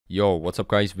Yo, what's up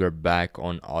guys, we're back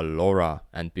on Alora,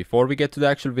 and before we get to the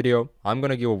actual video, I'm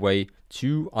gonna give away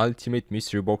 2 ultimate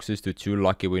mystery boxes to 2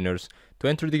 lucky winners. To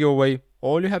enter the giveaway,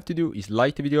 all you have to do is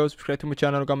like the video, subscribe to my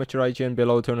channel, comment your IGN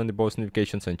below, turn on the post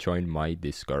notifications and join my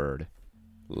Discord.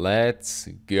 Let's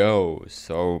go.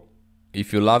 So,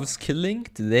 if you love skilling,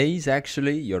 today is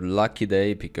actually your lucky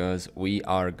day because we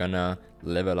are gonna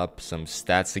level up some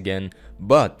stats again.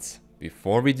 But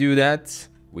before we do that,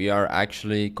 we are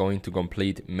actually going to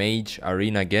complete Mage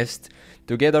Arena Guest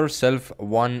to get ourselves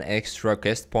 1 extra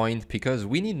quest point because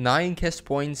we need 9 quest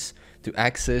points to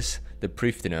access the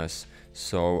Thriftiness.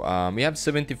 So we have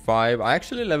 75. I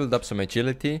actually leveled up some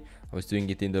agility. I was doing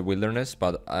it in the wilderness,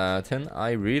 but then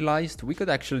I realized we could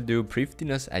actually do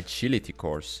Thriftiness agility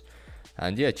course.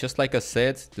 And yeah, just like I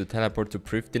said, to teleport to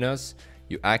Thriftiness,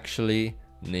 you actually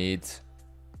need,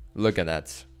 look at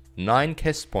that, 9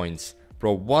 quest points.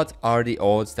 Bro, what are the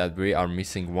odds that we are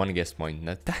missing 1 guest point?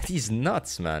 Now, that is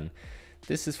nuts, man.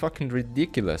 This is fucking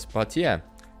ridiculous. But yeah,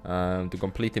 to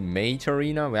complete the Mage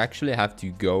Arena, we actually have to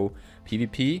go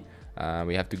PvP.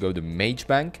 We have to go to Mage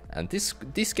Bank. And this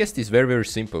quest is very, very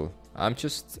simple. I'm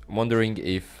just wondering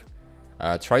if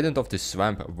Trident of the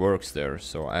Swamp works there.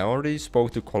 So I already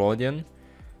spoke to Collodian.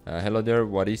 Hello there,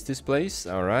 what is this place?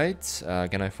 Alright,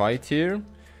 can I fight here?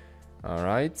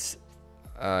 Alright.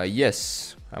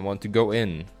 Yes, I want to go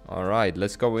in. Alright,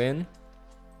 let's go in.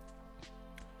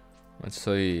 Let's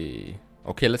see.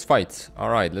 Okay, let's fight.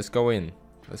 Alright, let's go in.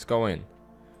 Let's go in.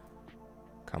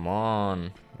 Come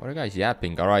on. What are you guys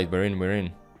yapping? Alright, we're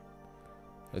in.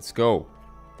 Let's go.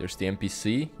 There's the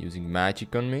NPC using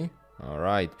magic on me.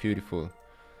 Alright, beautiful.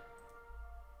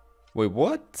 Wait,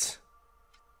 what?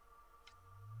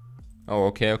 Oh,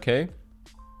 okay.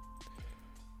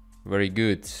 Very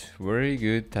good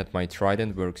that my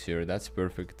trident works here. That's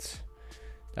perfect.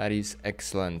 That is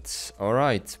excellent.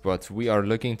 Alright, but we are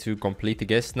looking to complete the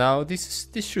guest now. This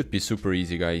should be super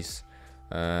easy, guys.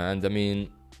 And I mean,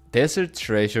 Desert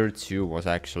Treasure 2 was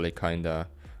actually kinda,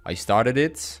 I started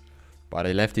it, but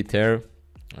I left it there.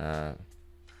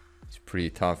 It's pretty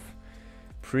tough,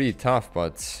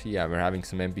 but yeah, we're having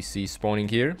some NPCs spawning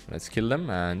here. Let's kill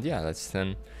them, and yeah, let's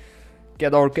then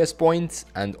get our quest points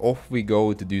and off we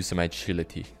go to do some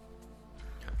agility.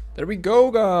 There we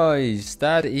go, guys.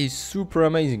 That is super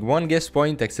amazing. 1 guest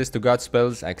point, access to god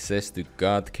spells, access to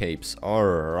god capes.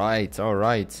 Alright.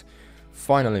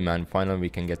 Finally, man, finally we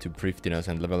can get to Thriftiness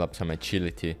and level up some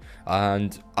agility.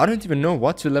 And I don't even know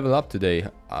what to level up today.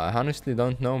 I honestly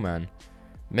don't know, man.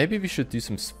 Maybe we should do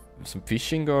some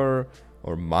fishing or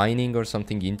mining or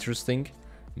something interesting.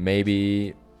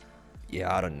 Maybe,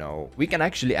 yeah, I don't know. We can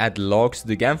actually add logs to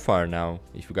the campfire now,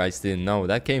 if you guys didn't know.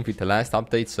 That came with the last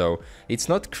update, so it's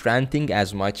not granting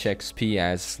as much XP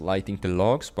as lighting the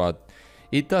logs, but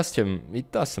it does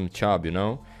some job, you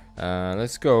know.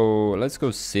 Let's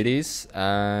go cities,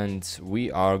 and we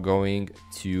are going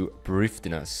to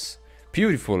Thriftiness.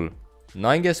 Beautiful.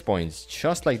 9 guest points,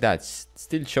 just like that.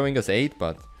 Still showing us 8,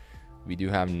 but we do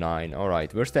have 9.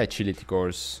 Alright, where's the agility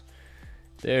course?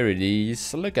 There it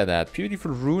is. Look at that.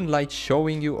 Beautiful rune light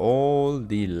showing you all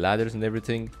the ladders and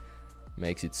everything.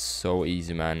 Makes it so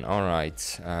easy, man.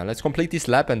 Alright. Let's complete this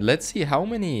lap and let's see how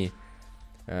many...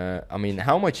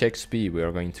 how much XP we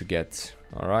are going to get.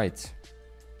 Alright.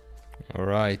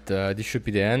 Alright. This should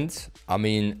be the end. I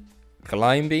mean,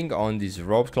 climbing on these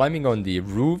ropes, climbing on the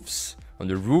roofs, on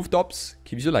the rooftops,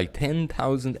 gives you like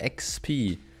 10,000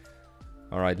 XP.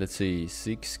 Alright, let's see.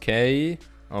 6k.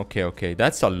 Okay,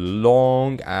 that's a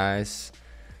long ass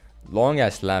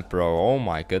lap, bro. Oh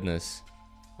my goodness,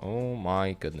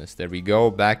 there we go,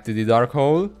 back to the dark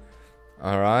hole.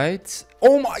 All right,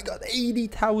 oh my god,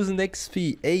 80,000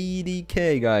 XP,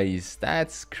 80k, guys,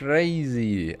 that's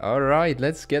crazy. All right,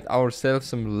 let's get ourselves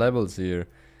some levels here.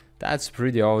 That's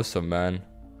pretty awesome, man.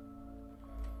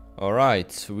 All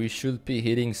right, we should be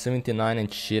hitting 79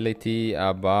 agility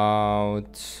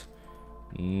about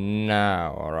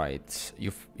now. All right,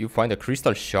 you find a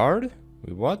crystal shard.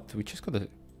 What? We just got a...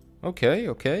 okay.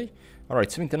 All right,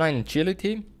 79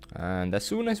 agility, and as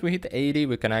soon as we hit 80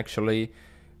 we can actually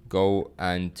go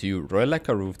and do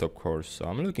Relica rooftop course, so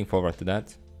I'm looking forward to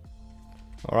that.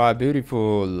 All right,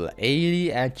 beautiful. 80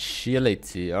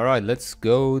 agility. All right, let's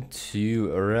go to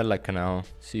Relica now,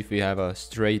 see if we have a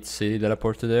straight city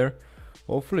teleporter there.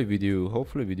 Hopefully we do.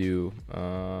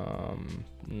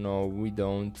 No, we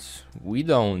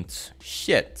don't.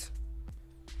 Shit.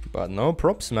 But no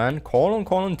props, man.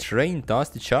 Colon train does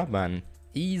the job, man.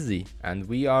 Easy. And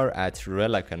we are at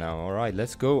Relica now. Alright,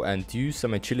 let's go and do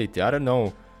some agility. I don't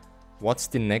know. What's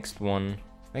the next one?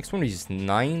 Next one is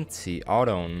 90.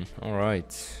 Autumn.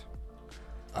 Alright.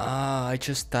 I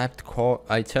just typed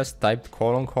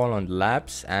colon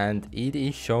labs, and it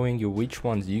is showing you which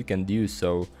ones you can do.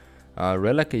 So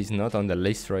Relic is not on the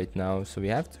list right now, so we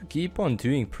have to keep on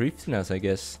doing Prifddinas, I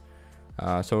guess.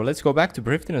 So let's go back to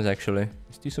Prifddinas actually.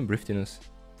 Let's do some Prifddinas.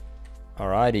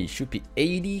 Alrighty, should be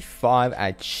 85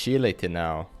 agility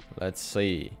now. Let's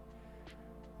see.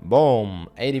 Boom,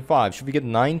 85. Should we get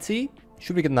 90?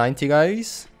 Should we get 90,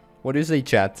 guys? What do you say,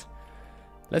 chat?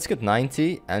 Let's get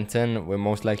 90, and then we'll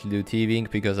most likely do thieving,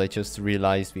 because I just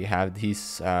realized we have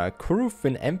this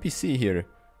Kurufin NPC here.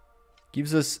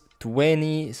 Gives us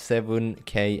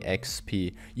 27k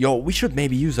XP. Yo, we should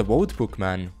maybe use a vote book,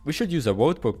 man. We should use a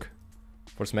vote book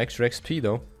for some extra XP,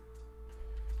 though.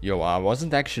 Yo, I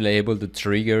wasn't actually able to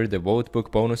trigger the vote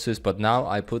book bonuses, but now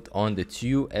I put on the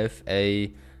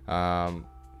 2FA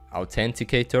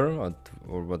authenticator,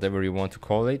 or whatever you want to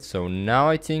call it. So now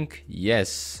I think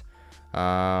yes.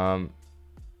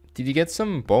 Did you get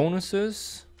some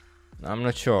bonuses? I'm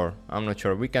not sure.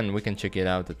 We can check it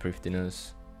out at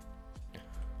Prifddinas.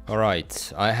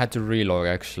 Alright, I had to relog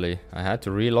actually.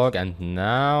 And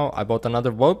now I bought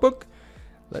another vote book.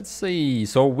 Let's see.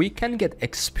 So we can get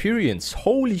experience.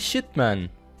 Holy shit, man.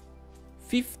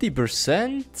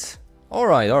 50%?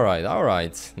 Alright.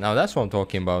 Now that's what I'm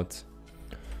talking about.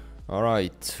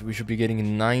 Alright, we should be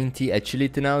getting 90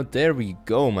 agility now. There we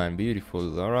go, man.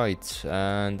 Beautiful. Alright,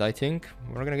 and I think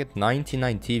we're gonna get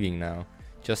 99 thieving now.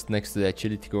 Just next to the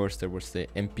agility course, there was the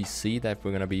NPC that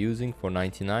we're gonna be using for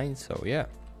 99, so yeah.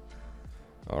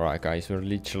 Alright, guys, we're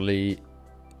literally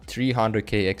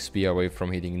 300k XP away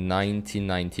from hitting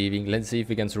 99 thieving. Let's see if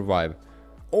we can survive.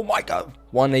 Oh my god!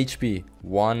 1 HP.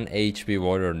 1 HP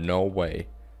warrior. No way.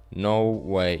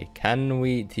 Can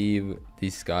we thieve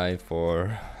this guy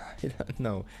for... I don't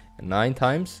know, 9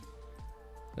 times?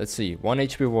 Let's see. 1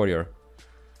 HP warrior.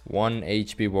 1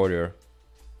 HP warrior.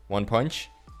 1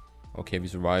 punch. Okay, we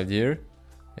survived here.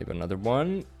 Maybe another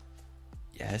one.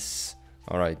 Yes.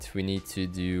 Alright, we need to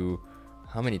do...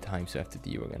 How many times do I have to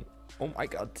do again? Oh my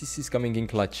god, this is coming in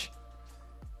clutch.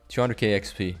 200k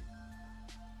XP.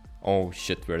 Oh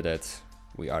shit, we're dead.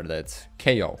 We are dead.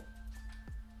 KO.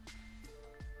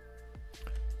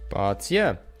 But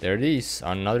yeah, there it is.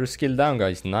 Another skill down,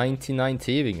 guys. 99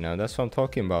 thieving now. That's what I'm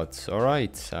talking about.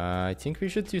 Alright, I think we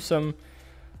should do some...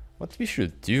 What we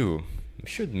should do? We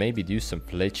should maybe do some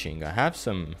fletching. I have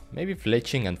some... Maybe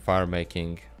fletching and fire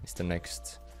making is the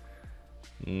next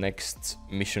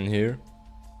mission here.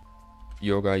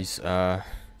 Yo, guys.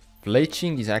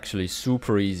 Fletching is actually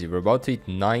super easy. We're about to hit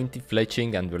 90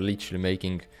 fletching, and we're literally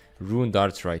making rune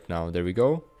darts right now. There we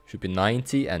go. Should be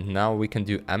 90, and now we can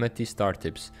do amethyst star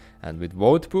tips. And with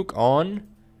vote book on,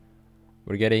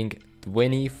 we're getting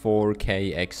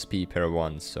 24k XP per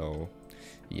one. So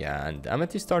yeah, and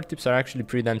amethyst star tips are actually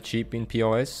pretty damn cheap in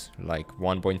POS, like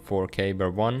 1.4k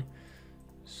per one.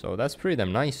 So that's pretty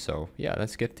damn nice. So yeah,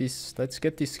 let's get this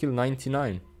skill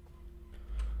 99.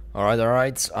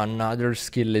 Alright, another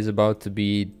skill is about to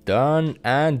be done,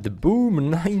 and boom,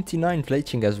 99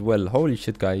 fletching as well. Holy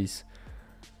shit, guys.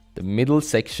 The middle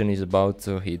section is about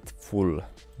to hit full.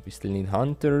 We still need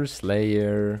Hunter,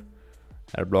 Slayer,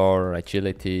 Herblore,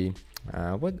 Agility.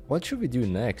 What should we do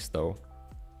next, though?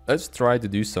 Let's try to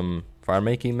do some fire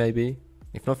making, maybe.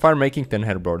 If not fire making, then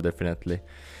Herblore, definitely.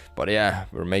 But yeah,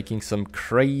 we're making some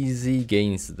crazy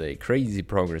gains today. Crazy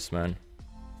progress, man.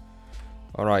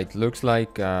 Alright, looks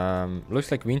like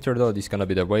winter though is gonna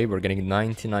be the way. We're getting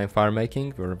 99 fire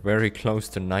making. We're very close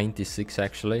to 96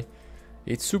 actually.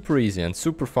 It's super easy and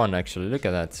super fun actually. Look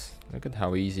at that. Look at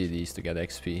how easy it is to get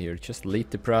XP here. Just lead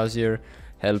the Brazier,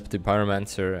 help the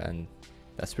Pyromancer, and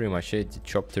that's pretty much it. You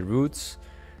chop the roots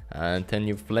and then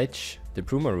you fletch the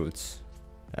Bruma roots.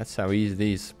 That's how easy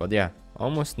it is. But yeah,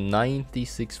 almost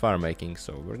 96 fire making.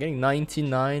 So we're getting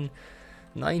 99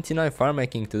 fire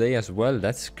making today as well.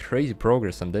 That's crazy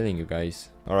progress, I'm telling you guys.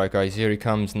 Alright guys, here it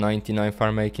comes. 99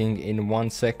 fire making in 1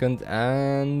 second,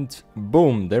 and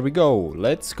boom, there we go.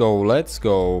 Let's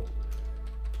go.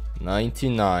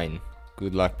 99.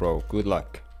 Good luck, bro. Good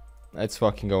luck. Let's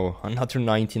fucking go. Another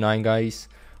 99, guys.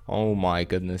 Oh my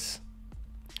goodness.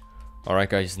 Alright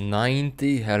guys,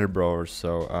 90 Hellbrors.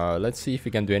 So let's see if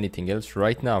we can do anything else.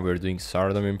 Right now we're doing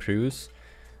Sardom Improves.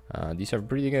 These are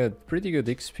pretty good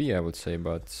XP, I would say,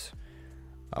 but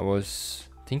I was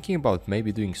thinking about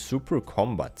maybe doing super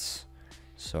combats.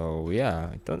 So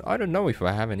yeah, I don't know if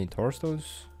I have any Torstals,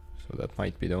 so that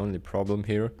might be the only problem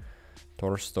here.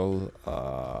 Torstal,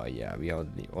 yeah, we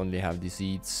only have the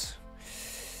seeds.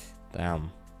 Damn,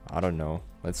 I don't know.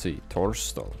 Let's see,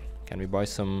 Torstal. Can we buy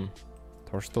some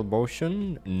Torstal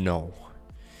potion? No.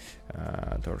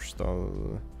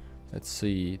 Torstal. Let's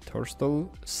see,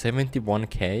 Torstal,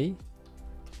 71k.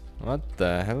 What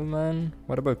the hell, man?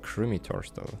 What about Creamy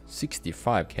Torstal?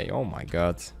 65k, oh my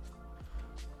god.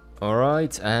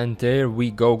 Alright, and there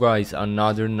we go, guys,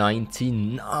 another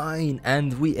 99,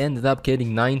 and we ended up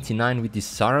getting 99 with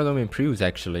this Saradom improves,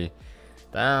 actually.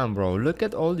 Damn, bro, look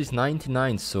at all these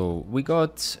 99s. So we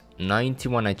got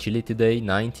 91 Achille today,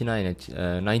 99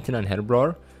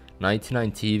 Herbrar,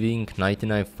 99 Thieving,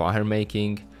 99 Fire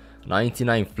Making,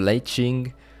 99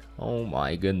 Fletching. Oh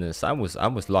my goodness, I was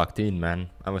locked in, man.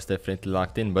 I was definitely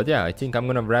locked in. But yeah, I think I'm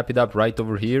gonna wrap it up right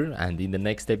over here, and in the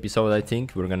next episode I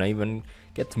think we're gonna even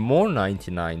get more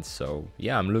 99s. So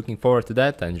yeah, I'm looking forward to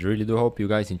that, and really do hope you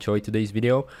guys enjoyed today's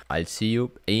video. I'll see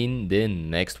you in the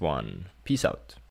next one. Peace out.